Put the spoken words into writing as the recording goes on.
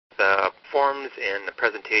forms and the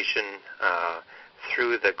presentation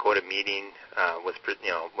through the GoToMeeting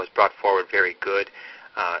was brought forward very good.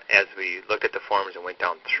 As we looked at the forms and went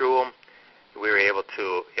down through them, we were able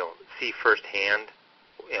to see firsthand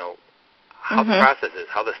how the process is,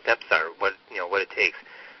 how the steps are, what it takes.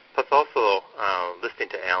 Plus also listening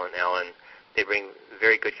to Alan, they bring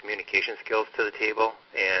very good communication skills to the table,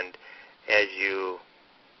 and as you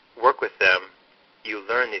work with them, you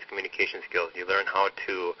learn these communication skills. You learn how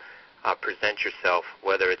to present yourself,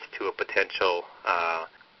 whether it's to a potential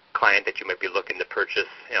client that you might be looking to purchase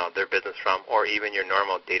their business from, or even your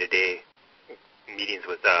normal day-to-day meetings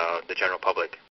with the general public.